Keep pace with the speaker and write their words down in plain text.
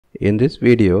In this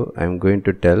video, I am going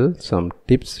to tell some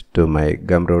tips to my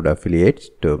Gumroad affiliates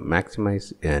to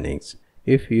maximize earnings.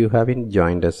 If you haven't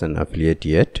joined as an affiliate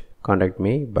yet, contact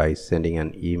me by sending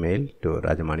an email to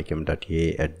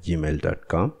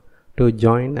rajamanikam.a@gmail.com to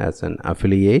join as an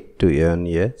affiliate to earn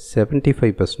a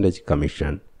 75%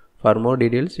 commission. For more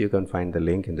details, you can find the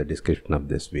link in the description of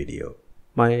this video.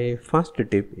 My first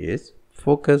tip is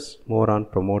focus more on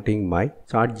promoting my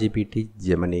ChatGPT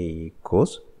Gemini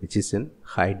course, which is in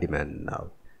high demand now.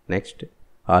 Next,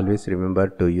 always remember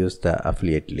to use the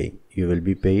affiliate link. You will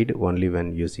be paid only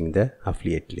when using the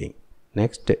affiliate link.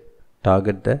 Next,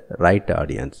 target the right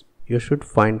audience. You should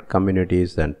find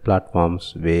communities and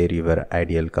platforms where your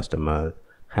ideal customer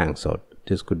hangs out.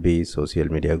 This could be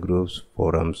social media groups,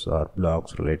 forums, or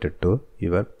blogs related to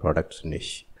your product's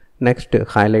niche. Next,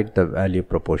 highlight the value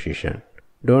proposition.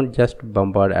 Don't just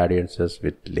bombard audiences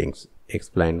with links.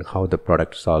 Explain how the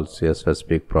product solves a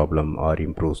specific problem or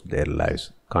improves their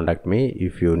lives. Contact me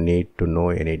if you need to know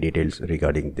any details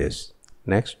regarding this.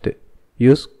 Next,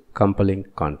 use compelling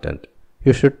content.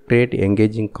 You should create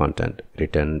engaging content,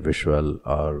 written, visual,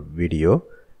 or video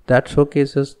that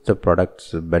showcases the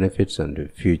product's benefits and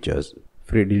features.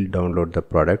 Freely download the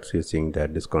products using the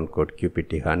discount code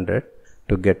QPT100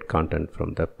 to get content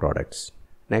from the products.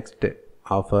 Next,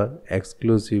 offer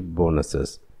exclusive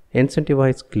bonuses.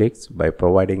 Incentivize clicks by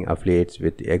providing affiliates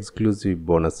with exclusive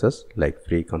bonuses like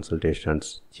free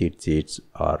consultations, cheat sheets,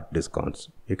 or discounts.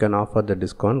 You can offer the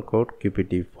discount code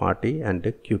QPT40 and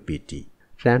QPT.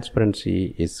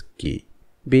 Transparency is key.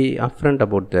 Be upfront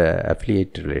about the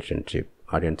affiliate relationship.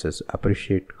 Audiences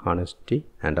appreciate honesty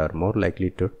and are more likely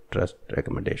to trust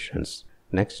recommendations.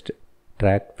 Next,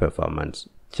 track performance.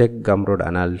 Check Gumroad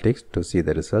analytics to see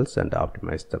the results and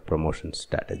optimize the promotion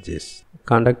strategies.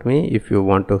 Contact me if you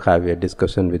want to have a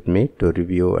discussion with me to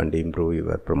review and improve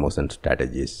your promotion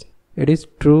strategies. It is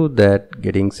true that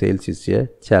getting sales is a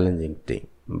challenging thing,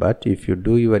 but if you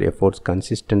do your efforts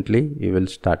consistently, you will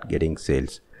start getting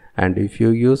sales. And if you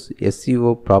use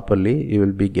SEO properly, you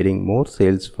will be getting more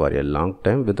sales for a long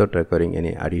time without requiring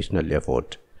any additional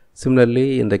effort.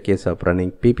 Similarly, in the case of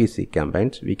running PPC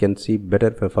campaigns, we can see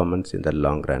better performance in the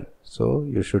long run. So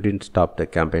you shouldn't stop the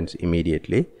campaigns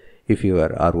immediately if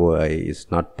your ROI is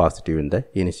not positive in the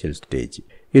initial stage.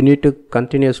 You need to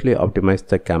continuously optimize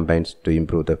the campaigns to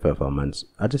improve the performance.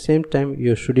 At the same time,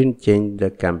 you shouldn't change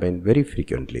the campaign very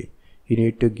frequently. You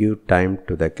need to give time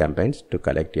to the campaigns to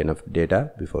collect enough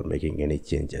data before making any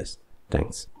changes.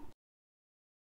 Thanks.